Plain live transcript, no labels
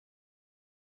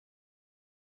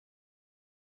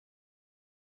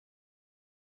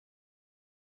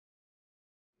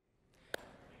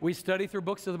We study through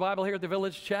books of the Bible here at the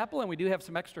Village Chapel, and we do have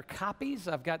some extra copies.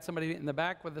 I've got somebody in the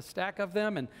back with a stack of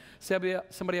them, and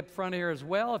somebody up front here as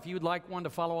well. If you'd like one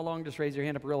to follow along, just raise your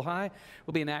hand up real high.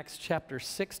 We'll be in Acts chapter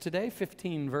 6 today,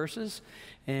 15 verses,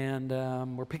 and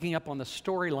we're picking up on the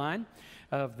storyline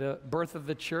of the birth of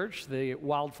the church, the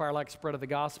wildfire-like spread of the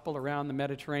gospel around the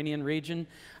Mediterranean region.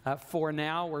 For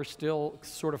now, we're still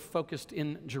sort of focused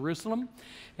in Jerusalem,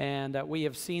 and we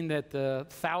have seen that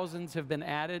thousands have been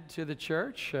added to the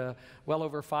church. Well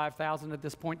over 5,000 at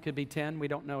this point, could be 10. We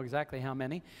don't know exactly how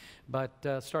many, but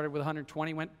started with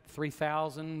 120, went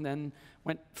 3,000, then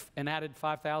went and added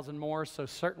 5,000 more. So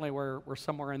certainly we're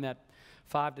somewhere in that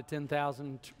 5 to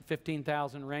 10,000,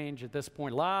 15,000 range at this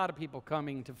point. A lot of people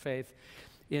coming to faith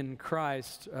in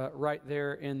Christ right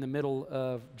there in the middle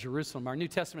of Jerusalem. Our New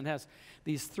Testament has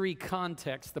these three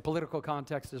contexts. The political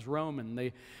context is Roman.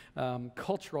 The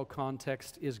cultural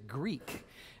context is Greek.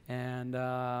 And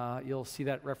you'll see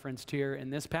that referenced here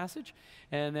in this passage.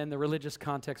 And then the religious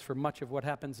context for much of what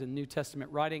happens in New Testament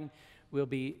writing will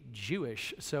be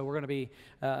Jewish. So we're going to be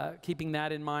keeping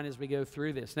that in mind as we go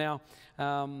through this. Now,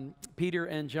 Peter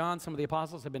and John, some of the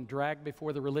apostles, have been dragged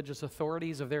before the religious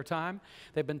authorities of their time.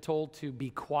 They've been told to be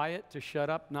quiet, to shut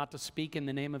up, not to speak in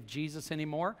the name of Jesus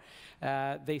anymore.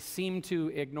 They seem to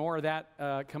ignore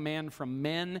that command from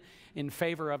men in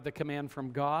favor of the command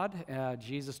from God.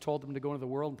 Jesus told them to go into the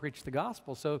world and preach the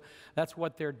gospel. So that's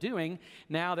what they're doing.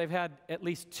 Now they've had at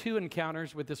least 2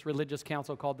 encounters with this religious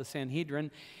council called the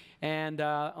Sanhedrin. And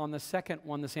on the second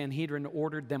one, the Sanhedrin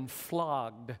ordered them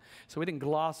flogged. So we didn't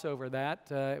gloss over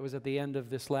that. It was at the end of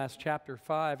this last chapter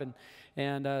 5,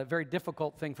 and a very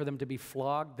difficult thing for them to be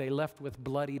flogged. They left with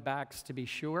bloody backs, to be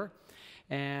sure,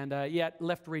 and yet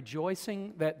left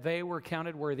rejoicing that they were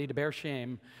counted worthy to bear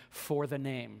shame for the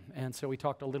name. And so we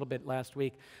talked a little bit last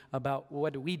week about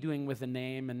what are we doing with the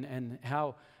name, and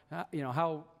how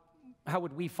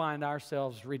would we find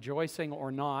ourselves rejoicing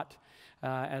or not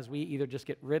as we either just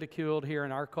get ridiculed here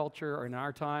in our culture or in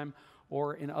our time,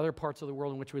 or in other parts of the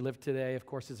world in which we live today. Of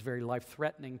course, it's very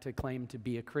life-threatening to claim to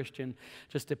be a Christian.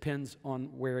 Just depends on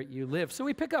where you live. So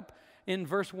we pick up in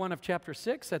verse 1 of chapter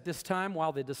 6. At this time,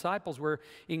 while the disciples were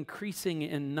increasing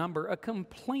in number, a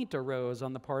complaint arose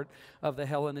on the part of the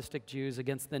Hellenistic Jews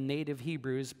against the native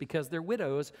Hebrews because their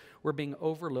widows were being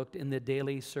overlooked in the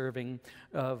daily serving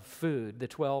of food. The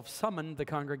 12 summoned the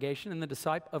congregation and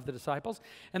of the disciples,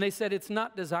 and they said, "It's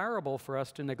not desirable for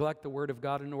us to neglect the word of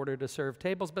God in order to serve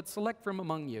tables, but select from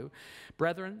among you,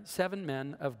 brethren, 7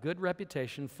 men of good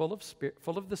reputation, full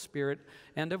of the Spirit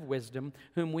and of wisdom,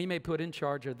 whom we may put in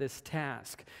charge of this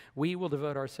task. We will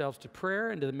devote ourselves to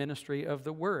prayer and to the ministry of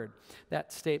the word."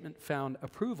 That statement found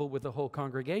approval with the whole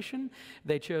congregation.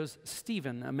 They chose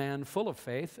Stephen, a man full of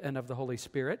faith and of the Holy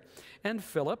Spirit, and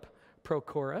Philip,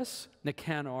 Prochorus,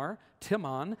 Nicanor,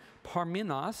 Timon,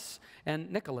 Parmenas,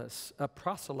 and Nicholas, a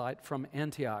proselyte from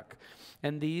Antioch.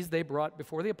 And these they brought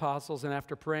before the apostles, and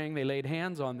after praying they laid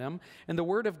hands on them. And the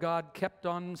word of God kept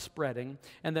on spreading,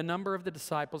 and the number of the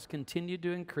disciples continued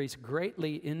to increase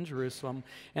greatly in Jerusalem,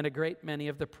 and a great many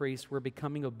of the priests were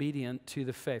becoming obedient to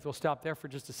the faith. We'll stop there for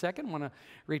just a second. I want to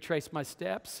retrace my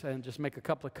steps and just make a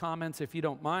couple of comments, if you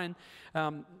don't mind.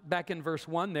 Back in verse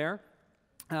 1 there,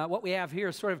 what we have here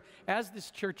is sort of, as this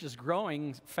church is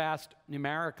growing fast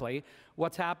numerically,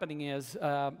 what's happening is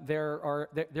there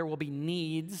will be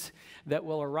needs that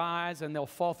will arise, and they'll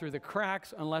fall through the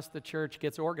cracks unless the church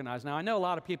gets organized. Now, I know a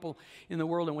lot of people in the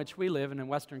world in which we live and in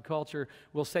Western culture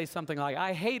will say something like,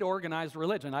 "I hate organized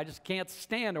religion. I just can't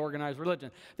stand organized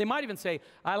religion." They might even say,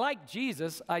 "I like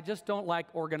Jesus, I just don't like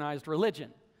organized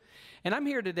religion." And I'm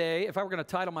here today, if I were going to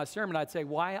title my sermon, I'd say,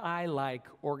 "Why I Like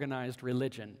Organized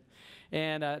Religion."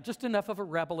 And just enough of a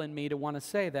rebel in me to want to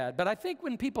say that. But I think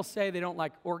when people say they don't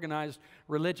like organized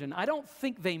religion, I don't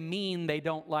think they mean they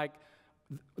don't like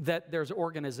that there's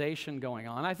organization going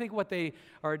on. I think what they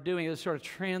are doing is sort of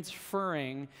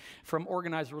transferring from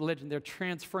organized religion, they're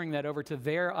transferring that over to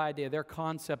their idea, their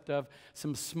concept of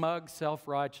some smug,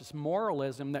 self-righteous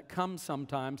moralism that comes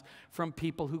sometimes from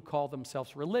people who call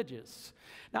themselves religious.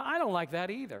 Now, I don't like that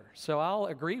either, so I'll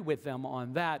agree with them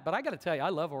on that. But I got to tell you, I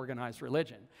love organized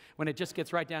religion when it just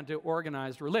gets right down to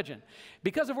organized religion.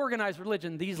 Because of organized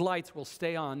religion, these lights will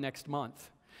stay on next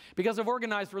month. Because of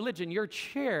organized religion, your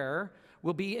chair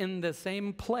will be in the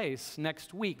same place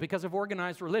next week. Because of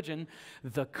organized religion,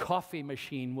 the coffee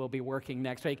machine will be working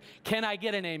next week. Can I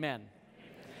get an amen?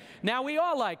 Now, we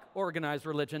all like organized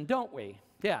religion, don't we?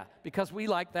 Yeah, because we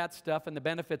like that stuff and the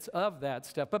benefits of that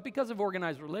stuff. But because of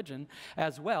organized religion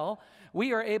as well,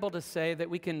 we are able to say that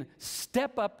we can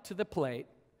step up to the plate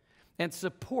and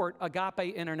support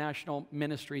Agape International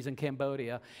Ministries in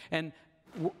Cambodia and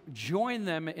join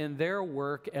them in their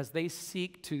work as they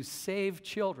seek to save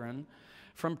children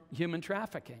from human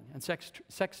trafficking and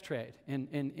sex trade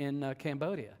in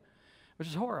Cambodia, which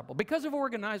is horrible. Because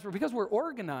we're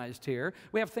organized here,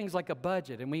 we have things like a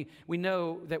budget, and we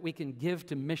know that we can give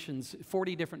to missions,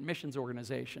 40 different missions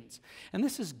organizations. And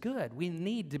this is good. We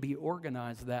need to be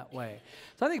organized that way.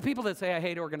 So I think people that say, I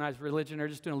hate organized religion, are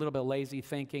just doing a little bit of lazy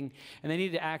thinking, and they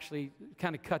need to actually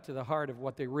kind of cut to the heart of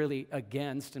what they're really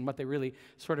against and what they really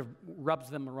sort of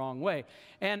rubs them the wrong way.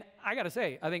 And I got to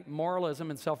say, I think moralism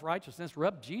and self-righteousness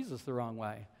rub Jesus the wrong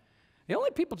way. The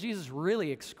only people Jesus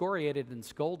really excoriated and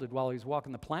scolded while he was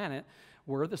walking the planet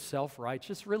were the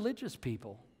self-righteous religious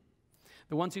people.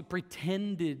 The ones who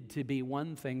pretended to be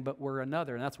one thing but were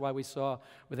another. And that's why we saw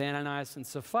with Ananias and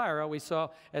Sapphira, we saw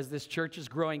as this church is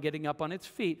growing, getting up on its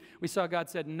feet, we saw God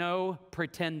said, no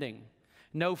pretending,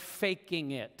 no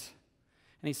faking it.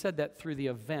 And he said that through the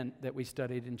event that we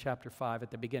studied in chapter 5 at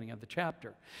the beginning of the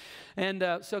chapter. And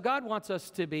so God wants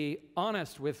us to be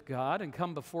honest with God and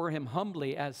come before him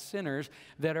humbly as sinners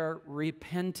that are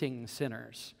repenting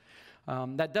sinners.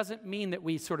 That doesn't mean that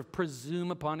we sort of presume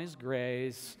upon his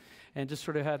grace and just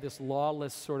sort of have this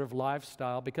lawless sort of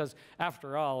lifestyle, because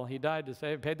after all, he died to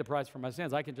save, paid the price for my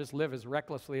sins. I can just live as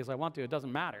recklessly as I want to. It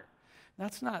doesn't matter.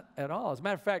 That's not at all. As a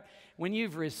matter of fact, when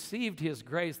you've received his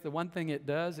grace, the one thing it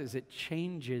does is it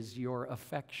changes your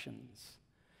affections.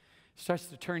 It starts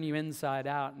to turn you inside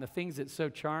out, and the things that so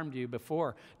charmed you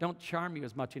before don't charm you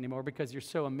as much anymore because you're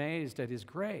so amazed at his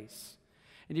grace.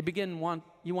 And you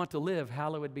want to live,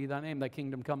 hallowed be thy name, thy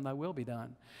kingdom come, thy will be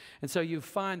done. And so you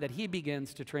find that he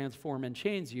begins to transform and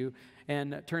change you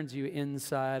and turns you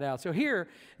inside out. So here,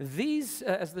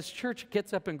 as this church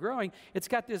gets up and growing, it's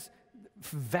got this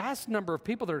vast number of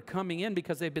people that are coming in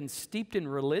because they've been steeped in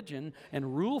religion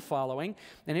and rule following.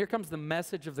 And here comes the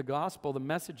message of the gospel, the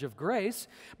message of grace.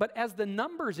 But as the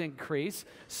numbers increase,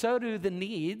 so do the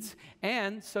needs,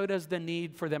 and so does the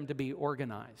need for them to be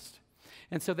organized.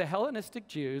 And so the Hellenistic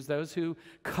Jews, those who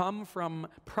come from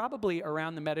probably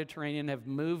around the Mediterranean, have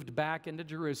moved back into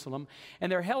Jerusalem. And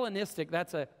they're Hellenistic.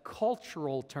 That's a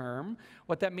cultural term.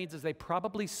 What that means is they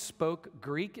probably spoke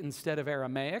Greek instead of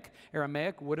Aramaic.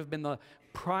 Aramaic would have been the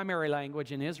primary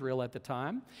language in Israel at the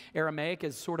time. Aramaic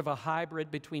is sort of a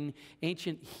hybrid between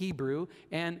ancient Hebrew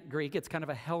and Greek. It's kind of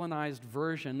a Hellenized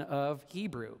version of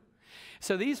Hebrew.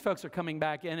 So these folks are coming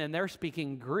back in, and they're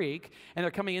speaking Greek, and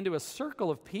they're coming into a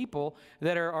circle of people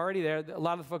that are already there, a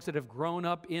lot of the folks that have grown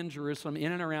up in Jerusalem,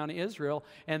 in and around Israel,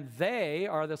 and they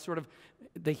are the sort of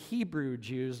the Hebrew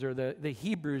Jews, or the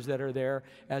Hebrews that are there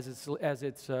as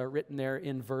it's written there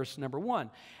in verse number 1.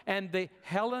 And the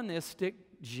Hellenistic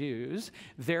Jews,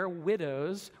 their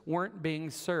widows weren't being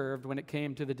served when it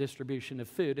came to the distribution of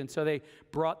food. And so they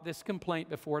brought this complaint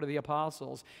before to the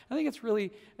apostles. I think it's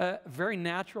really a very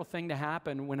natural thing to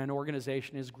happen when an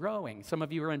organization is growing. Some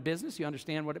of you are in business. You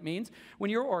understand what it means when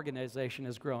your organization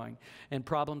is growing and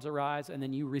problems arise, and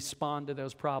then you respond to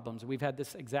those problems. We've had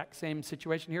this exact same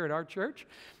situation here at our church.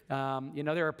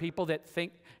 There are people that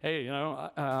think, hey,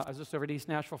 I was just over at East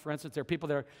Nashville, for instance. There are people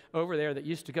that are over there that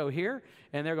used to go here,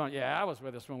 and they're going, yeah, I was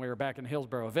with us when we were back in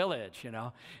Hillsborough Village,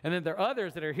 And then there are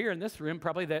others that are here in this room,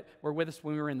 probably that were with us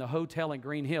when we were in the hotel in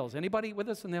Green Hills. Anybody with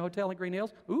us in the hotel in Green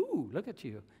Hills? Ooh, look at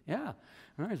you. Yeah. All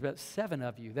right, there's about 7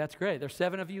 of you. That's great. There's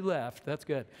 7 of you left. That's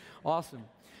good. Awesome.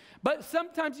 But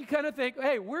sometimes you kind of think,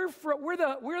 hey, we're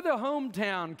the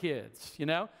hometown kids,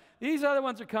 These other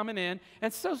ones are coming in,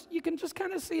 and so you can just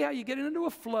kind of see how you get into a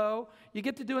flow. You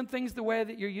get to doing things the way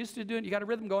that you're used to doing. You got a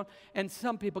rhythm going, and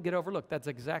some people get overlooked. That's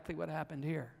exactly what happened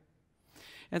here.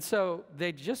 And so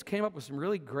they just came up with some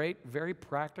really great, very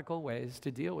practical ways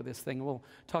to deal with this thing. We'll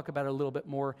talk about it a little bit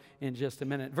more in just a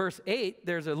minute. Verse 8,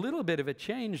 there's a little bit of a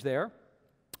change there.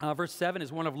 Verse 7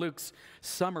 is one of Luke's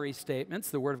summary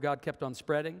statements. The word of God kept on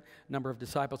spreading. A number of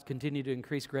disciples continued to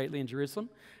increase greatly in Jerusalem.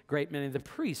 Great many of the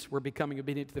priests were becoming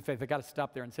obedient to the faith. I've got to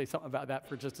stop there and say something about that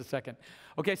for just a second.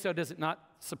 Okay, so does it not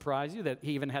surprise you that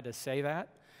he even had to say that?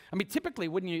 I mean, typically,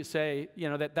 wouldn't you say,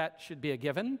 that should be a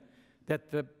given?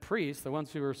 That the priests, the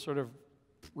ones who are sort of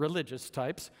religious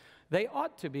types, they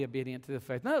ought to be obedient to the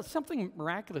faith. No, something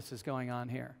miraculous is going on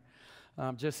here.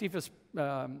 Josephus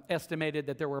estimated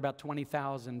that there were about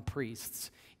 20,000 priests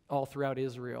all throughout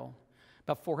Israel,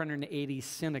 about 480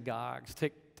 synagogues.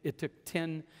 It took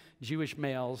 10 Jewish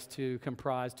males to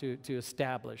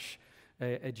establish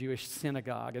a Jewish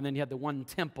synagogue. And then you had the one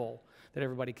temple that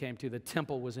everybody came to. The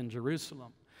temple was in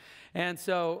Jerusalem. And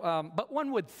so, but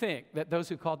one would think that those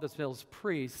who called themselves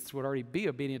priests would already be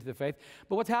obedient to the faith.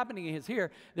 But what's happening is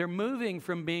here, they're moving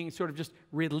from being sort of just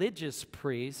religious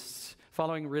priests,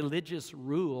 following religious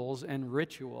rules and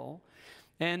ritual,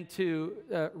 and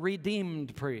to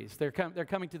redeemed priests. They're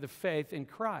coming to the faith in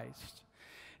Christ.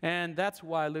 And that's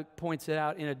why Luke points it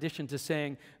out, in addition to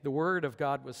saying the word of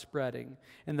God was spreading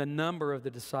and the number of the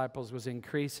disciples was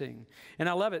increasing. And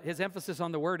I love it. His emphasis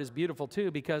on the word is beautiful too,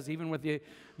 because even with the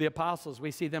apostles, we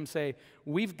see them say,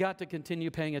 we've got to continue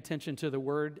paying attention to the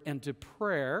word and to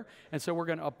prayer. And so we're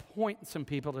going to appoint some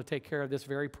people to take care of this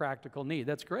very practical need.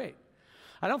 That's great.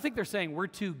 I don't think they're saying we're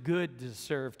too good to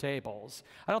serve tables.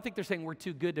 I don't think they're saying we're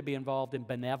too good to be involved in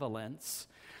benevolence.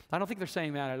 I don't think they're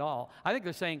saying that at all. I think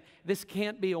they're saying this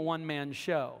can't be a one-man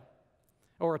show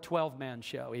or a 12-man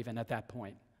show even at that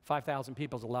point. 5,000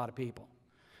 people is a lot of people.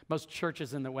 Most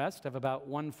churches in the West have about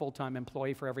one full-time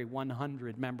employee for every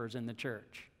 100 members in the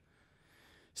church.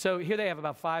 So here they have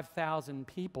about 5,000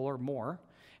 people or more,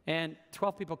 and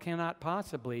 12 people cannot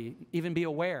possibly even be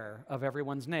aware of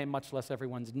everyone's name, much less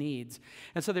everyone's needs.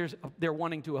 And so they're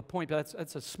wanting to appoint, but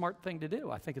that's a smart thing to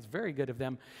do. I think it's very good of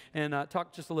them. And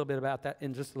talk just a little bit about that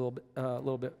in just a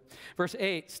little bit. Verse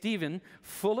 8, Stephen,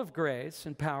 full of grace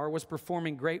and power, was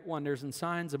performing great wonders and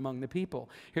signs among the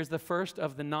people. Here's the first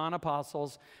of the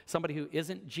non-apostles, somebody who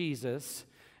isn't Jesus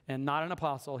and not an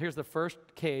apostle. Here's the first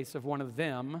case of one of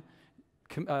them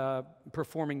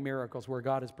performing miracles, where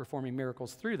God is performing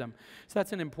miracles through them. So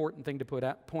that's an important thing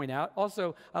to point out.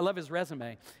 Also, I love his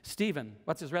resume. Stephen,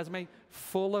 what's his resume?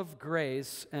 Full of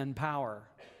grace and power.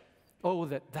 Oh,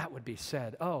 that would be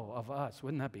said. Oh, of us.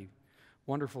 Wouldn't that be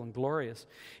wonderful and glorious?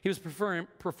 He was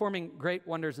performing great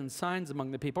wonders and signs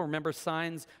among the people. Remember,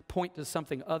 signs point to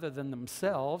something other than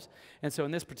themselves. And so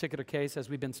in this particular case, as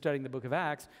we've been studying the book of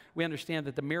Acts, we understand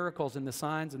that the miracles and the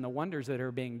signs and the wonders that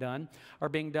are being done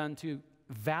to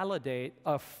validate,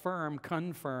 affirm,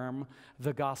 confirm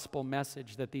the gospel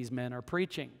message that these men are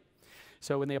preaching.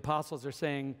 So when the apostles are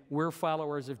saying, we're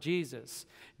followers of Jesus,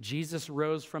 Jesus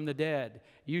rose from the dead,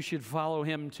 you should follow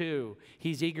him too.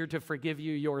 He's eager to forgive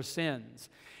you your sins.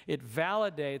 It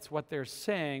validates what they're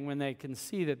saying when they can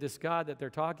see that this God that they're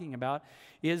talking about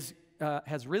has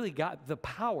really got the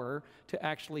power to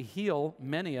actually heal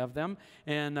many of them.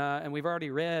 And we've already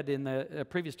read in the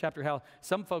previous chapter how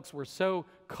some folks were so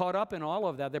caught up in all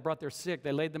of that, they brought their sick,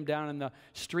 they laid them down in the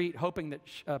street, hoping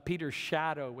that Peter's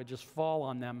shadow would just fall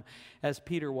on them as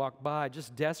Peter walked by,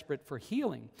 just desperate for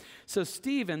healing. So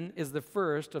Stephen is the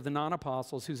first of the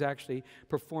non-apostles who's actually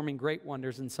performing great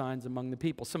wonders and signs among the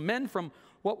people. Some men from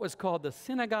what was called the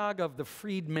synagogue of the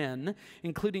freedmen,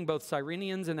 including both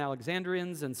Cyrenians and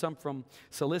Alexandrians and some from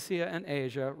Cilicia and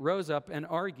Asia, rose up and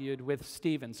argued with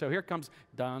Stephen. So here comes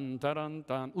dun, dun, dun,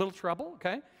 dun. Little trouble,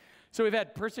 okay? So we've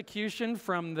had persecution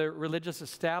from the religious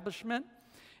establishment,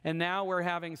 and now we're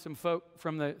having some folk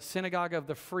from the synagogue of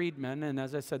the freedmen. And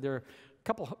as I said, there are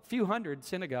few hundred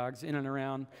synagogues in and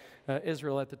around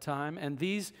Israel at the time, and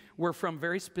these were from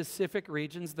very specific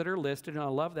regions that are listed, and I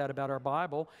love that about our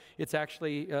Bible. It's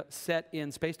actually set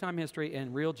in space-time history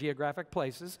and real geographic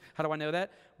places. How do I know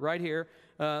that? Right here.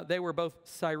 They were both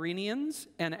Cyrenians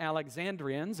and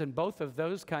Alexandrians, and both of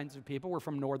those kinds of people were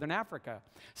from northern Africa.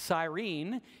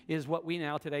 Cyrene is what we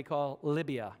now today call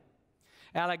Libya.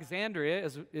 Alexandria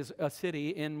is a city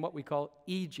in what we call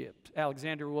Egypt.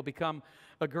 Alexandria will become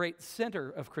a great center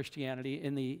of Christianity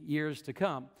in the years to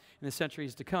come, in the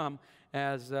centuries to come,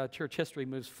 as church history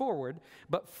moves forward.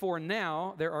 But for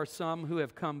now, there are some who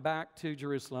have come back to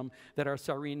Jerusalem that are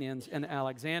Cyrenians and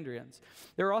Alexandrians.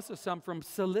 There are also some from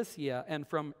Cilicia and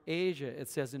from Asia, it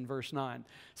says in verse 9.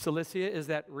 Cilicia is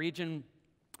that region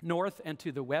north and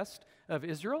to the west of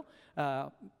Israel.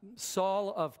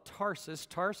 Saul of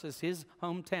Tarsus, his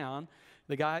hometown,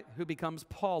 the guy who becomes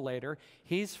Paul later,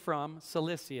 he's from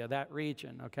Cilicia, that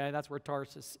region, okay? That's where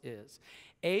Tarsus is.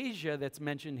 Asia that's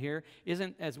mentioned here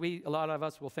isn't, as a lot of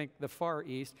us will think, the Far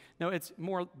East. No, it's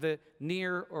more the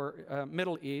Near or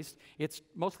Middle East. It's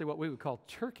mostly what we would call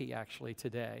Turkey, actually,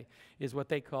 today, is what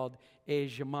they called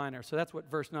Asia Minor. So that's what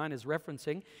verse 9 is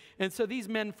referencing. And so these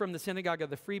men from the synagogue of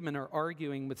the freedmen are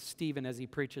arguing with Stephen as he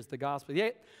preaches the gospel.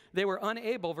 They were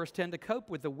unable, verse 10, to cope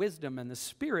with the wisdom and the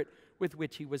spirit with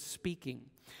which he was speaking.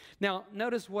 Now,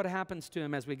 notice what happens to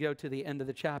him as we go to the end of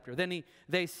the chapter. Then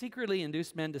they secretly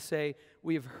induced men to say,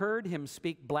 "We've heard him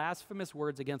speak blasphemous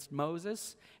words against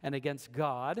Moses and against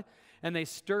God." And they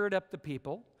stirred up the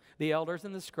people, the elders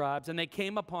and the scribes, and they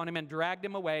came upon him and dragged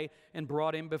him away and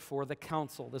brought him before the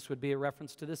council. This would be a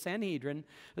reference to the Sanhedrin,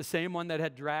 the same one that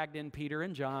had dragged in Peter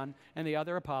and John and the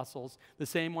other apostles, the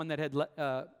same one that had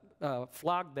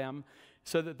flogged them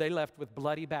so that they left with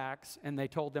bloody backs, and they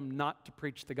told them not to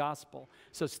preach the gospel.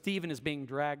 So Stephen is being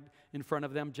dragged in front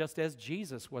of them just as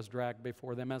Jesus was dragged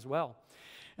before them as well.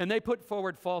 And they put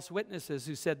forward false witnesses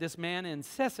who said, this man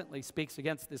incessantly speaks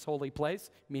against this holy place,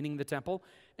 meaning the temple,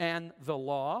 and the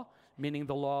law, meaning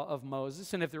the law of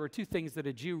Moses. And if there were two things that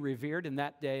a Jew revered in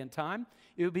that day and time,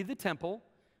 it would be the temple,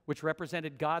 which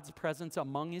represented God's presence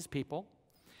among his people.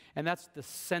 And that's the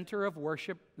center of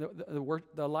worship,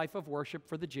 the life of worship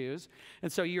for the Jews.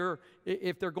 And so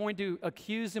if they're going to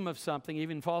accuse him of something,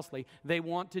 even falsely, they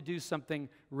want to do something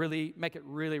make it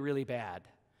really, really bad.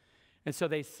 And so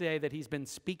they say that he's been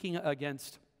speaking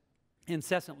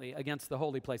incessantly against the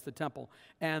holy place, the temple,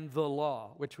 and the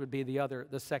law, which would be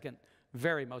the second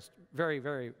very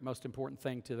most important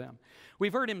thing to them.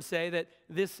 We've heard him say that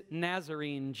this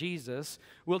Nazarene Jesus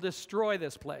will destroy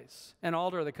this place and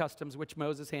alter the customs which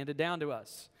Moses handed down to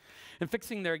us. And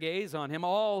fixing their gaze on him,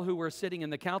 all who were sitting in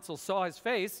the council saw his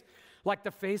face like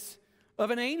the face of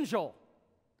an angel.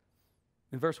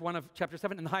 In verse 1 of chapter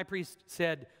 7, and the high priest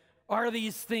said, are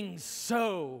these things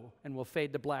so? And we'll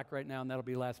fade to black right now, and that'll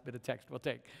be the last bit of text we'll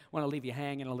take. I want to leave you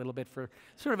hanging a little bit for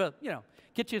sort of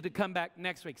get you to come back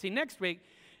next week. See, next week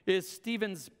is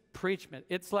Stephen's preachment.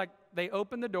 It's like they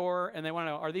open the door, and they want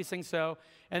to know, are these things so?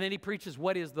 And then he preaches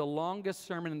what is the longest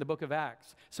sermon in the book of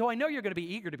Acts. So I know you're going to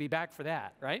be eager to be back for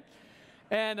that, right?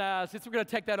 And since we're going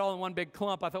to take that all in one big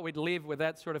clump, I thought we'd leave with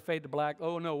that sort of fade to black.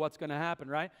 Oh, no, what's going to happen,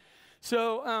 right?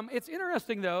 So it's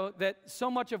interesting, though, that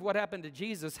so much of what happened to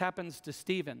Jesus happens to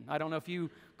Stephen. I don't know if you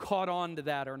caught on to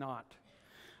that or not.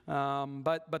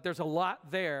 But there's a lot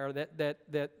there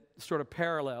that sort of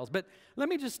parallels. But let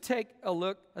me just take a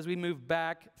look as we move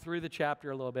back through the chapter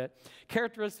a little bit.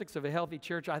 Characteristics of a healthy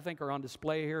church, I think, are on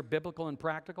display here, biblical and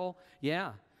practical.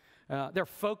 Yeah. They're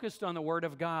focused on the Word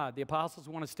of God. The apostles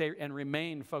want to stay and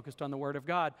remain focused on the Word of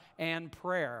God and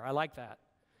prayer. I like that.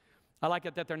 I like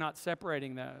it that they're not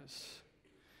separating those.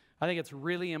 I think it's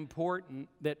really important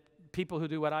that people who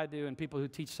do what I do and people who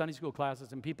teach Sunday school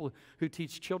classes and people who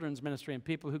teach children's ministry and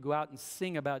people who go out and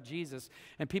sing about Jesus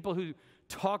and people who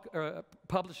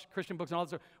publish Christian books and all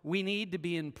that, we need to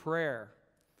be in prayer.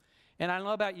 And I don't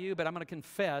know about you, but I'm going to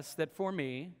confess that for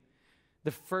me,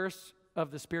 the first of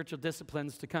the spiritual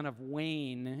disciplines to kind of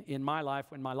wane in my life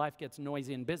when my life gets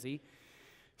noisy and busy,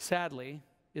 sadly,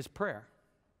 is prayer.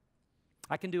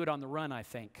 I can do it on the run, I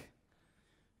think.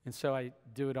 And so I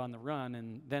do it on the run,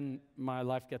 and then my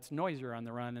life gets noisier on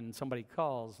the run, and somebody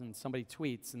calls, and somebody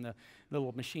tweets, and the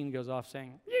little machine goes off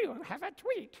saying, you have a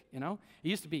tweet, It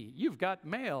used to be, you've got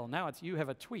mail. Now it's, you have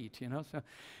a tweet, So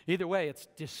either way, it's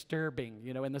disturbing,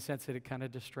 in the sense that it kind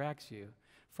of distracts you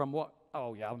from what,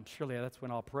 oh yeah, surely that's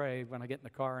when I'll pray, when I get in the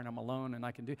car and I'm alone and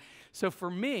I can do. So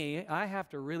for me, I have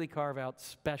to really carve out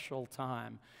special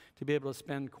time to be able to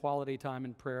spend quality time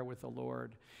in prayer with the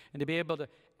Lord. And to be able to,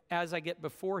 as I get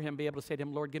before him, be able to say to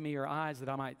him, Lord, give me your eyes that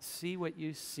I might see what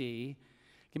you see.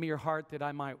 Give me your heart that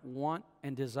I might want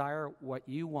and desire what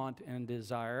you want and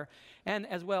desire. And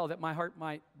as well, that my heart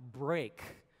might break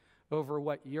over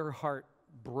what your heart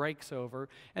breaks over.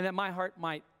 And that my heart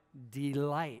might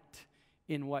delight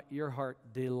in what your heart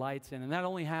delights in. And that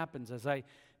only happens as I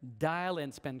dial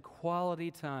in, spend quality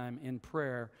time in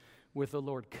prayer with the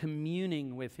Lord,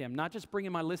 communing with him, not just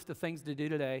bringing my list of things to do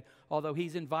today, although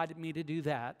he's invited me to do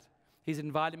that. He's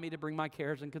invited me to bring my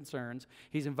cares and concerns.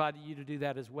 He's invited you to do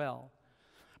that as well.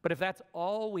 But if that's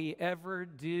all we ever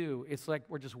do, it's like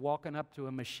we're just walking up to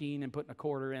a machine and putting a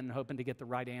quarter in and hoping to get the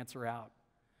right answer out.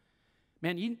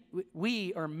 Man,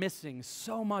 we are missing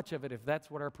so much of it if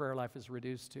that's what our prayer life is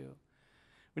reduced to.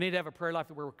 We need to have a prayer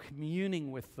life where we're communing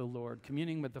with the Lord,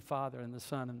 communing with the Father and the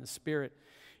Son and the Spirit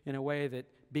in a way that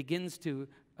begins to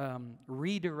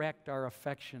redirect our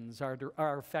affections,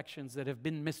 our affections that have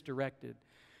been misdirected,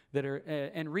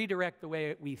 and redirect the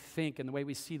way we think and the way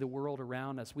we see the world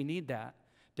around us. We need that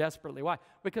desperately. Why?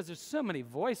 Because there's so many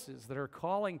voices that are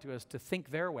calling to us to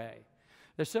think their way.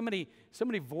 There's so many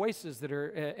voices that are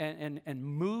and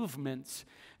movements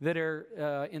that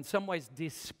are in some ways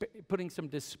putting some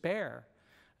despair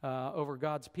over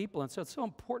God's people. And so it's so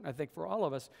important, I think, for all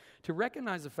of us to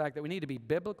recognize the fact that we need to be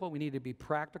biblical, we need to be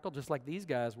practical, just like these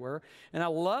guys were. And I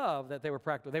love that they were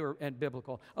practical, and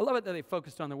biblical. I love it that they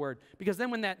focused on the Word. Because then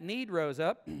when that need rose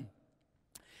up,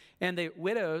 and the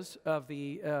widows of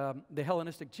the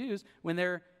Hellenistic Jews, when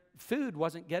their food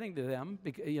wasn't getting to them,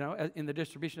 in the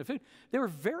distribution of food, they were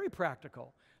very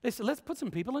practical. They said, let's put some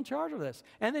people in charge of this.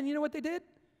 And then you know what they did?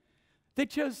 They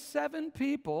chose 7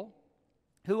 people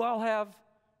who all have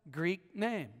Greek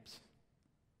names.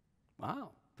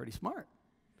 Wow, pretty smart.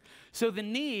 So the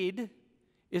need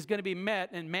is going to be met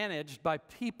and managed by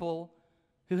people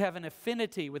who have an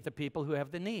affinity with the people who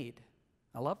have the need.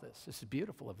 I love this. This is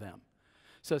beautiful of them.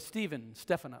 So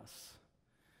Stephanos,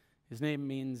 his name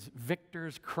means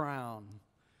victor's crown.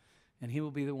 And he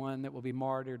will be the one that will be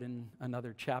martyred in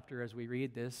another chapter as we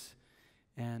read this.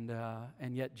 And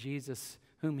yet Jesus,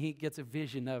 whom he gets a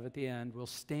vision of at the end, will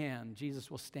stand. Jesus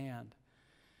will stand.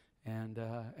 And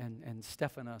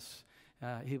Stephanos,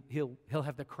 he'll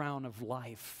have the crown of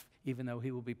life, even though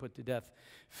he will be put to death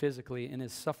physically in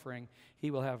his suffering. He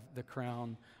will have the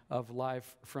crown of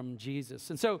life from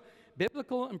Jesus. And so,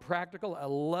 biblical and practical, I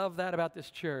love that about this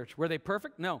church. Were they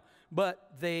perfect? No.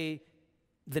 But the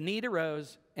need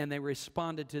arose, and they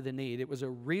responded to the need. It was a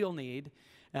real need,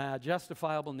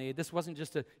 justifiable need. This wasn't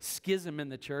just a schism in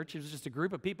the church. It was just a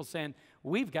group of people saying,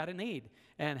 we've got a need,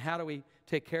 and how do we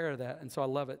take care of that? And so I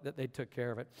love it that they took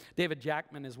care of it. David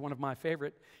Jackman is one of my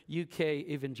favorite UK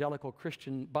evangelical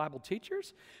Christian Bible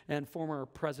teachers and former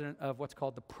president of what's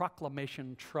called the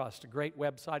Proclamation Trust, a great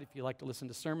website if you like to listen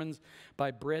to sermons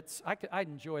by Brits. I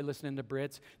enjoy listening to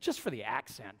Brits just for the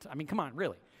accent. I mean, come on,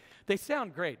 really. They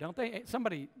sound great, don't they?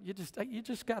 Somebody, you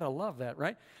just got to love that,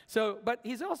 right? So, but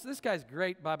he's also, this guy's a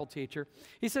great Bible teacher.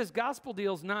 He says, gospel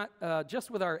deals not just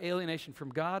with our alienation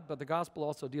from God, but the gospel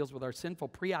also deals with our sinful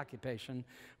preoccupation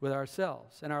with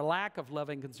ourselves and our lack of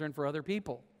loving concern for other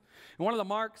people. And one of the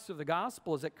marks of the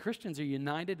gospel is that Christians are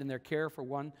united in their care for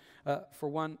one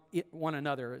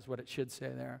another, is what it should say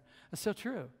there. That's so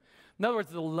true. In other words,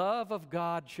 the love of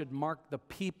God should mark the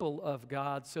people of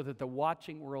God so that the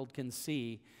watching world can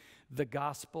see the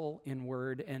gospel in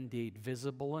word and deed,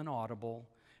 visible and audible,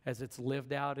 as it's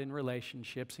lived out in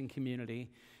relationships and community,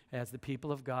 as the people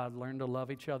of God learn to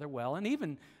love each other well, and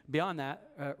even beyond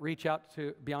that, reach out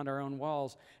to beyond our own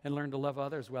walls and learn to love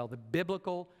others well. The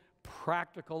biblical,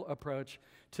 practical approach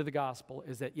to the gospel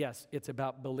is that, yes, it's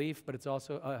about belief, but it's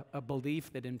also a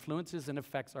belief that influences and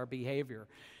affects our behavior.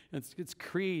 It's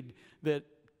creed that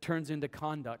turns into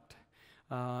conduct.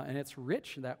 And it's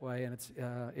rich that way, and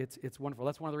it's wonderful.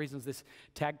 That's one of the reasons this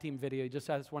tag team video just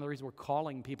has. It's one of the reasons we're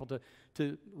calling people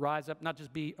to rise up, not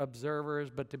just be observers,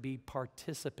 but to be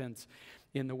participants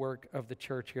in the work of the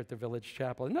church here at the Village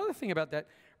Chapel. Another thing about that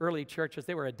early church is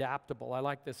they were adaptable. I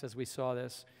like this as we saw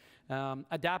this.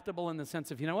 Adaptable in the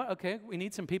sense of, you know what, okay, we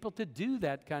need some people to do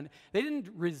that kind of. They didn't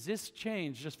resist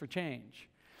change just for change.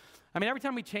 I mean, every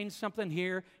time we change something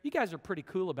here, you guys are pretty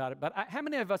cool about it, but how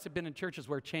many of us have been in churches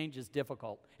where change is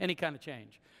difficult, any kind of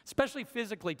change, especially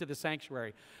physically to the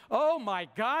sanctuary? Oh my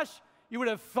gosh, you would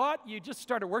have thought you just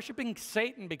started worshiping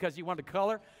Satan because you wanted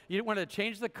you wanted to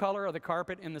change the color of the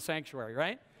carpet in the sanctuary,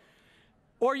 right?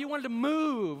 Or you wanted to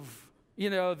move,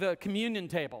 the communion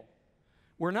table.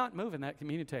 We're not moving that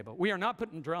communion table. We are not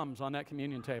putting drums on that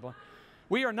communion table.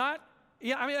 We are not.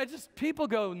 Yeah, I mean, people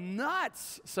go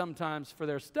nuts sometimes for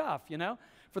their stuff,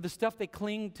 for the stuff they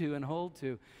cling to and hold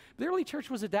to. The early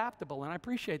church was adaptable, and I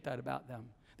appreciate that about them.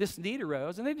 This need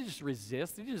arose, and they didn't just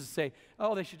resist. They didn't just say,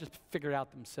 oh, they should just figure it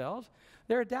out themselves.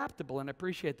 They're adaptable, and I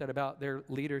appreciate that about their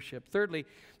leadership. Thirdly,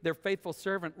 they're faithful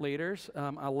servant leaders.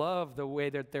 I love the way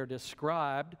that they're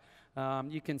described.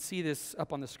 You can see this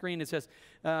up on the screen. It says,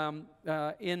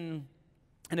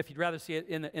 and if you'd rather see it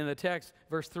in the text,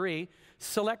 verse 3,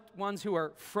 select ones who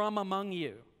are from among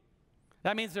you.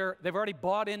 That means they've already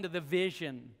bought into the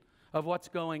vision of what's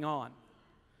going on.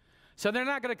 So they're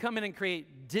not going to come in and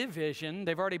create division.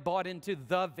 They've already bought into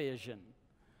the vision.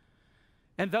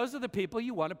 And those are the people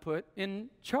you want to put in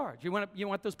charge. You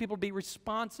want those people to be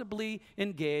responsibly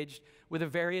engaged with the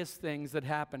various things that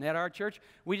happen. At our church,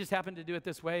 we just happen to do it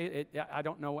this way. I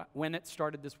don't know when it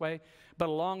started this way, but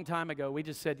a long time ago, we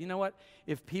just said, you know what?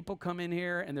 If people come in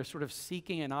here and they're sort of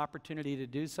seeking an opportunity to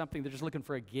do something, they're just looking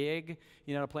for a gig,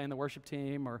 to play in the worship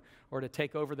team or to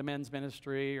take over the men's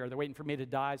ministry, or they're waiting for me to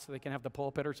die so they can have the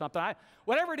pulpit or something.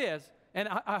 Whatever it is, and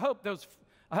I hope those...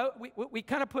 We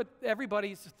kind of put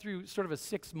everybody through sort of a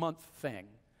 6-month thing.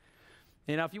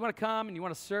 If you want to come and you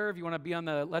want to serve, you want to be on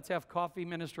the Let's Have Coffee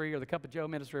ministry or the Cup of Joe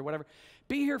ministry or whatever,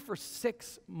 be here for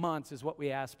 6 months is what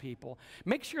we ask people.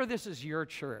 Make sure this is your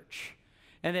church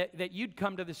and that you'd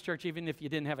come to this church even if you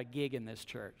didn't have a gig in this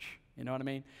church. You know what I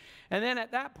mean? And then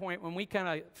at that point, when we kind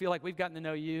of feel like we've gotten to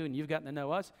know you and you've gotten to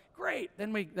know us, great.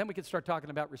 Then we can start talking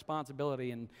about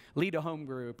responsibility and lead a home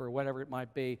group or whatever it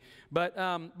might be. But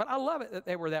I love it that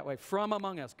they were that way. From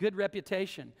among us, good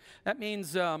reputation. That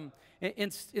means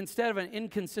instead of an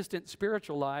inconsistent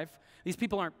spiritual life, these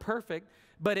people aren't perfect,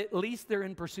 but at least they're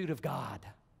in pursuit of God.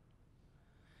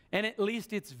 And at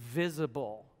least it's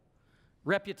visible.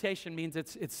 Reputation means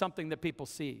it's something that people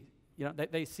see.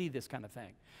 They see this kind of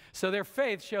thing. So their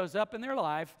faith shows up in their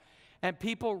life, and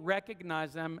people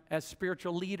recognize them as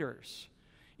spiritual leaders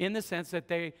in the sense that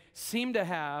they seem to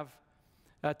have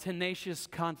a tenacious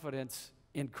confidence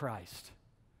in Christ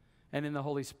and in the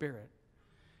Holy Spirit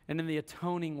and in the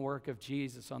atoning work of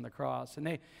Jesus on the cross. And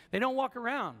they don't walk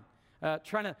around.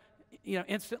 trying to,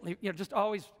 instantly, just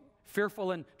always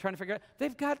fearful and trying to figure out.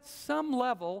 They've got some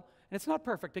level, and it's not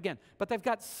perfect again, but they've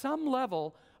got some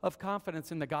level of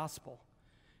confidence in the gospel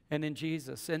and in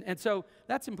Jesus. And so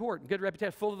that's important. Good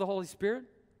reputation, full of the Holy Spirit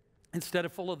instead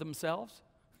of full of themselves.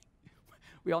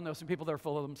 We all know some people that are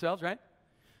full of themselves, right?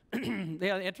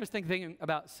 The interesting thing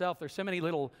about self, there's so many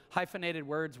little hyphenated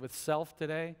words with self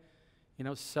today.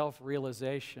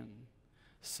 Self-realization,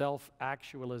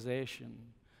 self-actualization,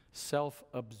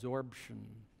 self-absorption.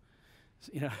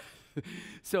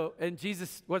 So, and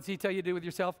Jesus, what does he tell you to do with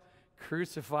yourself?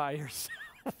 Crucify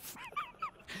yourself.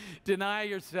 Deny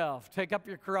yourself. Take up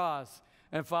your cross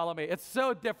and follow me. It's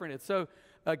so different. It's so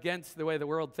against the way the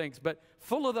world thinks, but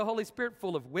full of the Holy Spirit,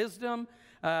 full of wisdom.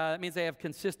 That means they have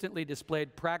consistently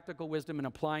displayed practical wisdom in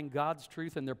applying God's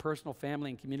truth in their personal, family,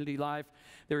 and community life.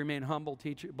 They remain humble,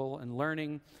 teachable, and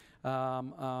learning.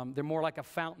 They're more like a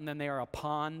fountain than they are a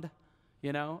pond,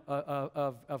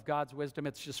 of God's wisdom.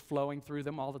 It's just flowing through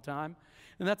them all the time.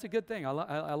 And that's a good thing. I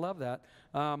love that.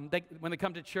 When they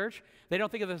come to church, they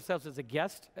don't think of themselves as a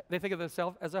guest. They think of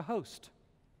themselves as a host.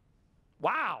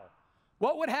 Wow.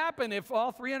 What would happen if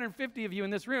all 350 of you in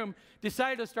this room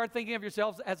decided to start thinking of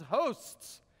yourselves as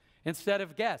hosts instead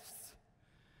of guests?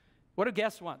 What do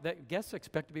guests want? Guests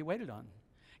expect to be waited on.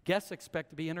 Guests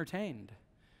expect to be entertained.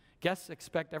 Guests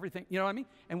expect everything. You know what I mean?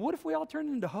 And what if we all turned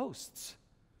into hosts?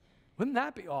 Wouldn't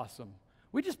that be awesome?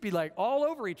 We'd just be like all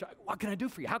over each other. What can I do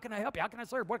for you? How can I help you? How can I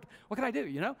serve? What can I do?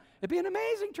 It'd be an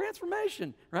amazing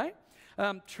transformation, right?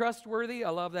 Trustworthy, I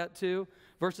love that too,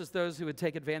 versus those who would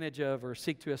take advantage of or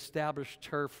seek to establish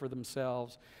turf for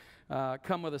themselves.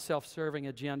 Come with a self-serving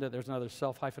agenda. There's another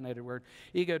self-hyphenated word.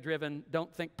 Ego-driven,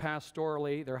 don't think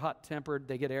pastorally. They're hot-tempered.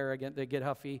 They get arrogant. They get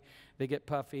huffy. They get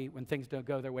puffy when things don't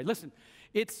go their way. Listen,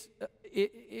 it's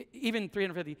even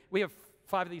 350. We have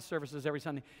 5 of these services every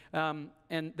Sunday,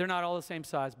 and they're not all the same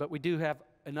size, but we do have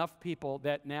enough people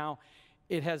that now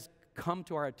it has come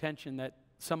to our attention that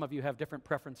some of you have different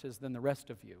preferences than the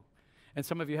rest of you. And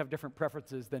some of you have different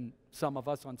preferences than some of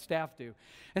us on staff do.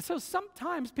 And so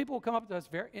sometimes people will come up to us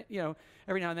every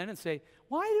now and then and say,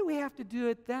 why do we have to do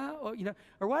it that way?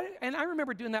 Or why? And I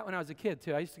remember doing that when I was a kid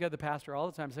too. I used to go to the pastor all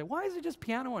the time and say, why is it just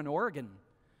piano and organ?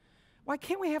 Why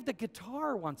can't we have the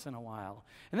guitar once in a while?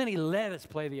 And then he let us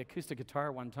play the acoustic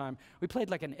guitar one time. We played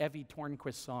like an Evie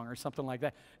Tornquist song or something like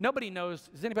that. Nobody knows.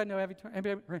 Does anybody know Evie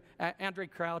Tornquist? Andre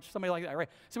Crouch, somebody like that, right?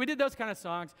 So we did those kind of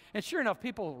songs. And sure enough,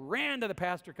 people ran to the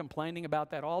pastor complaining about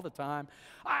that all the time.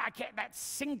 I can't, that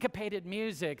syncopated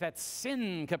music, that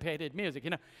syncopated music.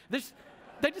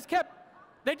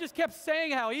 They just kept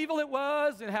saying how evil it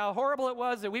was and how horrible it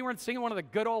was that we weren't singing one of the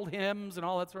good old hymns and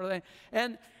all that sort of thing.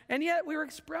 And yet we were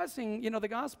expressing, the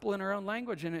gospel in our own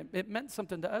language, and it meant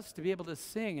something to us to be able to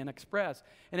sing and express.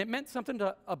 And it meant something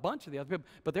to a bunch of the other people.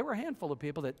 But there were a handful of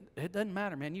people that it doesn't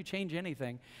matter, man. You change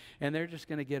anything, and they're just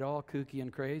going to get all kooky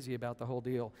and crazy about the whole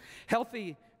deal.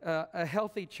 A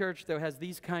healthy church, though, has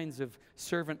these kinds of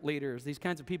servant leaders, these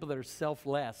kinds of people that are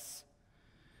selfless.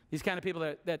 These kind of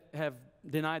people that have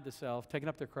denied the self, taken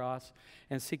up their cross,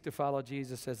 and seek to follow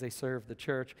Jesus as they serve the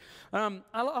church. I'll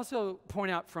also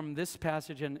point out from this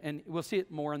passage, and we'll see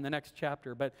it more in the next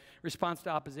chapter, but response to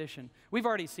opposition. We've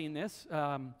already seen this.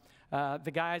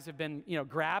 The guys have been,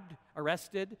 grabbed,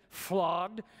 arrested,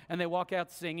 flogged, and they walk out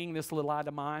singing This Little Light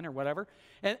of Mine or whatever.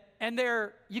 And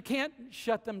you can't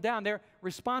shut them down. Their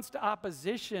response to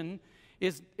opposition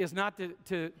is not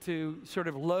to sort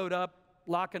of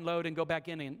lock and load and go back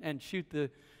in and shoot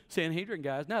the Sanhedrin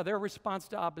guys. No, their response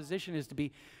to opposition is to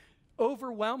be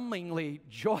overwhelmingly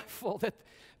joyful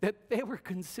that they were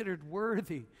considered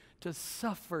worthy to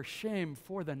suffer shame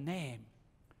for the name.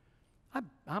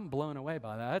 I'm blown away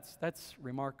by that. That's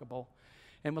remarkable.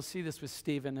 And we'll see this with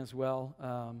Stephen as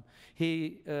well.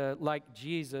 He, like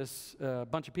Jesus, a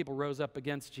bunch of people rose up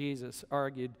against Jesus,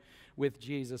 argued with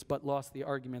Jesus, but lost the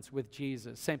arguments with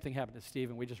Jesus. Same thing happened to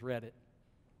Stephen. We just read it.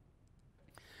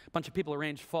 A bunch of people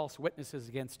arranged false witnesses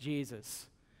against Jesus.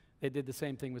 They did the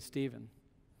same thing with Stephen.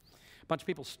 A bunch of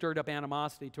people stirred up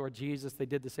animosity toward Jesus. They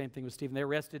did the same thing with Stephen. They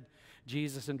arrested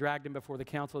Jesus and dragged him before the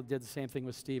council. They did the same thing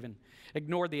with Stephen.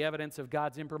 Ignored the evidence of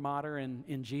God's imprimatur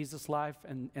in Jesus' life,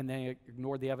 and they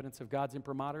ignored the evidence of God's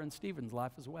imprimatur in Stephen's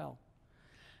life as well.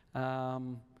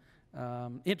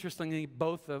 Interestingly,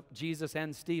 both of Jesus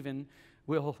and Stephen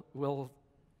will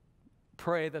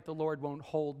pray that the Lord won't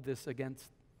hold this against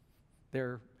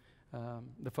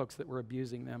the folks that were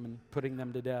abusing them and putting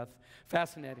them to death.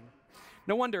 Fascinating.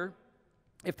 No wonder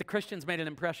if the Christians made an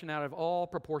impression out of all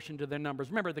proportion to their numbers.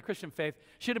 Remember, the Christian faith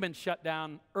should have been shut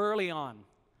down early on.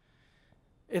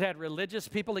 It had religious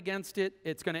people against it.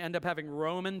 It's going to end up having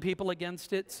Roman people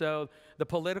against it. So the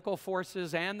political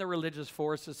forces and the religious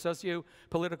forces,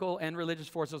 socio-political and religious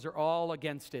forces, are all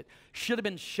against it. Should have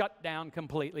been shut down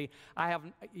completely.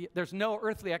 There's no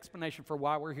earthly explanation for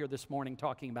why we're here this morning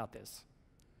talking about this.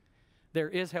 There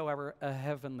is, however, a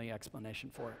heavenly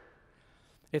explanation for it.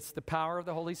 It's the power of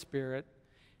the Holy Spirit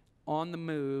on the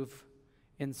move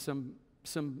in some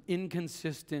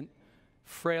inconsistent,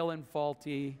 frail and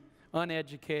faulty,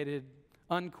 uneducated,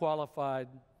 unqualified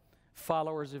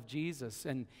followers of Jesus,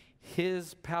 and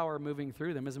his power moving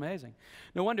through them is amazing.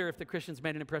 No wonder if the Christians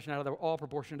made an impression out of all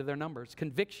proportion to their numbers.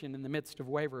 Conviction in the midst of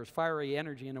waverers, fiery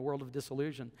energy in a world of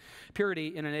disillusion,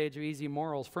 purity in an age of easy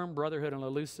morals, firm brotherhood in a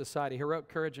loose society, heroic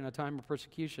courage in a time of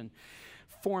persecution,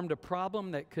 formed a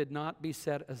problem that could not be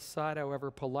set aside,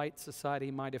 however polite society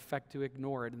might affect to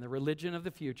ignore it. And the religion of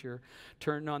the future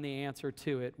turned on the answer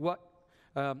to it.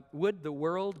 Would the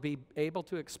world be able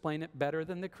to explain it better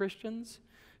than the Christians,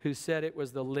 who said it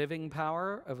was the living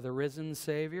power of the risen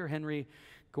Savior? Henry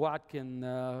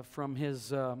Gwatkin, from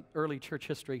his early church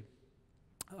history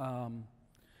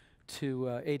to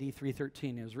AD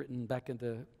 313, it was written back in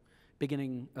the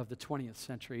beginning of the 20th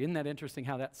century. Isn't that interesting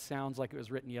how that sounds like it was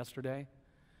written yesterday?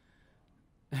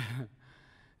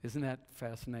 Isn't that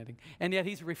fascinating? And yet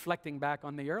he's reflecting back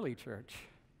on the early church,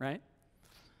 right?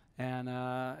 And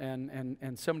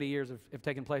so many years have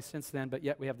taken place since then, but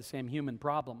yet we have the same human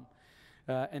problem.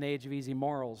 An age of easy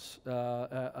morals,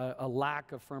 a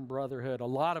lack of firm brotherhood, a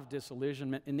lot of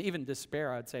disillusionment, and even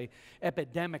despair, I'd say,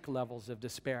 epidemic levels of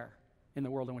despair in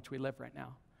the world in which we live right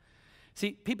now.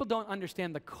 See, people don't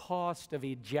understand the cost of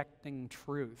ejecting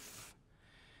truth.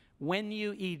 When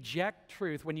you eject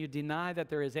truth, when you deny that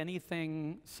there is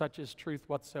anything such as truth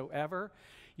whatsoever,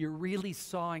 you're really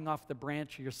sawing off the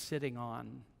branch you're sitting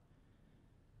on.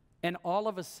 And all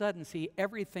of a sudden, see,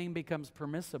 everything becomes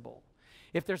permissible.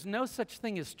 If there's no such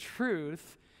thing as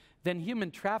truth, then human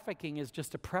trafficking is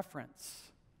just a preference.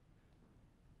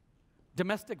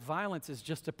 Domestic violence is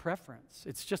just a preference.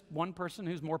 It's just one person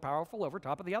who's more powerful over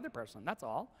top of the other person. That's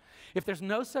all. If there's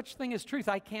no such thing as truth,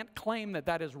 I can't claim that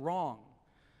that is wrong.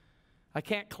 I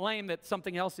can't claim that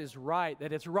something else is right,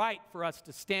 that it's right for us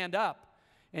to stand up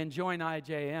and join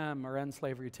IJM or End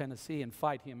Slavery Tennessee and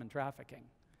fight human trafficking.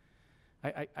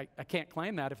 I can't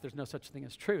claim that if there's no such thing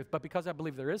as truth. But because I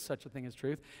believe there is such a thing as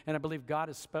truth, and I believe God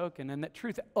has spoken, and that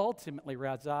truth ultimately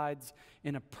resides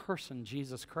in a person,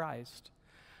 Jesus Christ,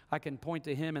 I can point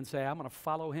to him and say, I'm going to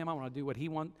follow him. I want to do what he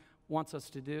wants us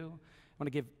to do. I want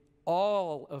to give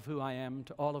all of who I am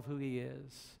to all of who he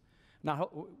is.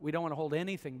 We don't want to hold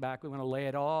anything back. We want to lay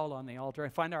it all on the altar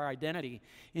and find our identity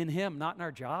in him, not in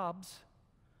our jobs,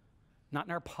 not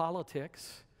in our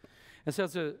politics. And so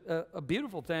it's a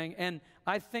beautiful thing, and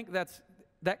I think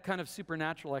that kind of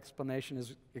supernatural explanation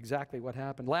is exactly what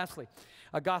happened. Lastly,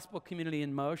 a gospel community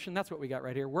in motion. That's what we got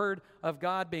right here. Word of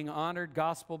God being honored,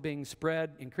 gospel being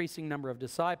spread, increasing number of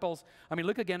disciples. I mean,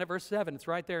 look again at verse 7. It's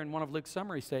right there in one of Luke's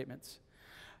summary statements.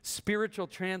 Spiritual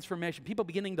transformation, people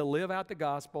beginning to live out the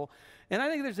gospel. And I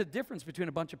think there's a difference between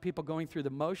a bunch of people going through the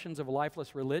motions of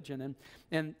lifeless religion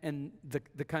and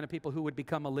the kind of people who would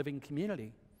become a living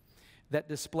community that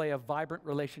display a vibrant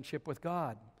relationship with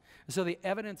God. And so the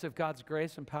evidence of God's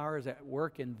grace and power is at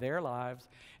work in their lives,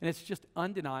 and it's just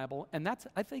undeniable. And that's,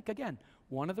 I think, again,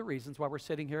 one of the reasons why we're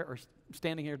sitting here or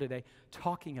standing here today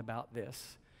talking about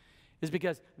this is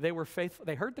because they were faithful.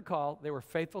 They heard the call, they were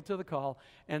faithful to the call,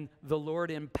 and the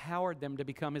Lord empowered them to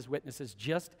become his witnesses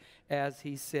just as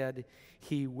he said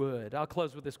he would. I'll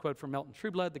close with this quote from Milton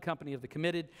Trueblood, The Company of the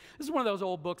Committed. This is one of those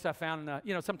old books I found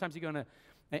in sometimes you go in an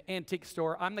antique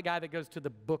store. I'm the guy that goes to the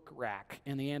book rack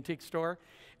in the antique store,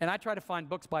 and I try to find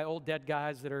books by old dead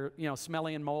guys that are,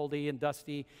 smelly and moldy and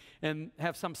dusty and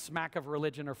have some smack of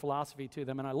religion or philosophy to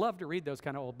them, and I love to read those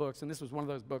kind of old books, and this was one of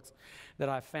those books that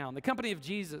I found. The Company of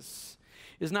Jesus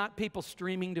is not people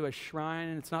streaming to a shrine,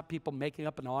 and it's not people making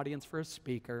up an audience for a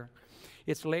speaker.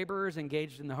 It's laborers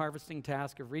engaged in the harvesting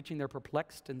task of reaching their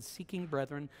perplexed and seeking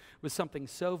brethren with something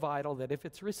so vital that if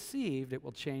it's received, it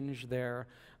will change their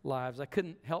lives. I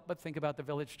couldn't help but think about the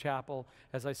Village Chapel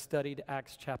as I studied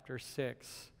Acts chapter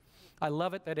 6. I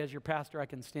love it that as your pastor, I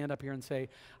can stand up here and say,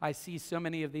 I see so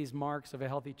many of these marks of a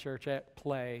healthy church at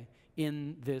play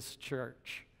in this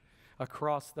church.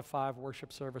 Across the 5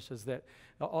 worship services, that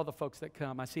all the folks that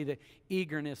come. I see the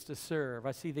eagerness to serve.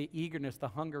 I see the eagerness, the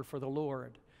hunger for the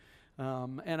Lord.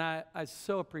 And I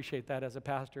so appreciate that as a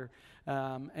pastor.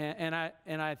 And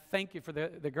I thank you for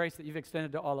the grace that you've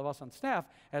extended to all of us on staff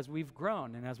as we've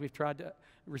grown and as we've tried to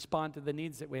respond to the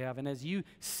needs that we have. And as you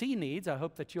see needs, I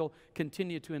hope that you'll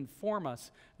continue to inform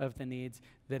us of the needs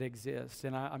that exist.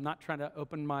 And I'm not trying to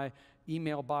open my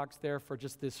email box there for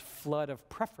just this flood of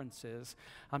preferences.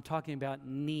 I'm talking about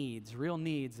needs, real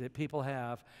needs that people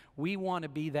have. We want to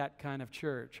be that kind of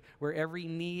church where every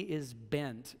knee is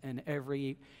bent and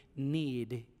every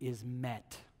need is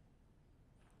met.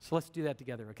 So let's do that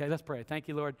together, okay? Let's pray. Thank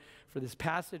you, Lord, for this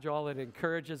passage, all that it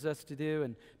encourages us to do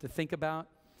and to think about.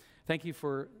 Thank you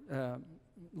for,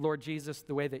 Lord Jesus,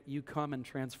 the way that you come and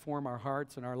transform our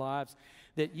hearts and our lives,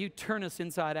 that you turn us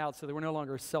inside out so that we're no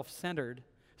longer self-centered,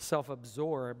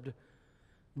 self-absorbed,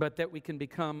 but that we can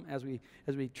become, as we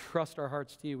trust our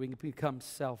hearts to you, we can become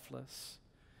selfless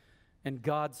and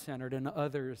God-centered and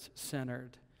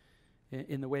others-centered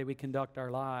in the way we conduct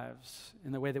our lives,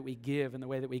 in the way that we give, in the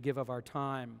way that we give of our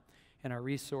time and our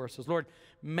resources. Lord,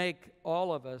 make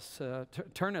all of us,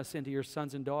 turn us into your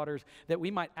sons and daughters, that we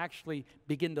might actually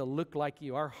begin to look like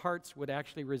you. Our hearts would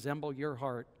actually resemble your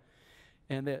heart,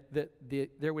 and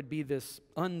that there would be this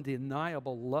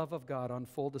undeniable love of God on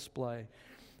full display,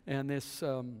 and this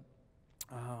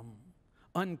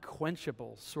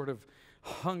unquenchable sort of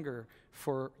hunger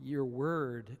for your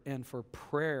word and for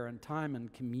prayer and time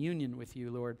and communion with you,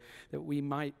 Lord, that we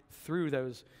might, through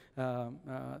those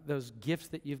gifts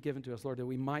that you've given to us, Lord, that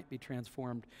we might be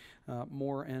transformed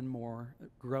more and more,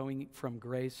 growing from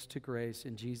grace to grace.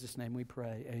 In Jesus' name we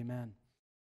pray, amen.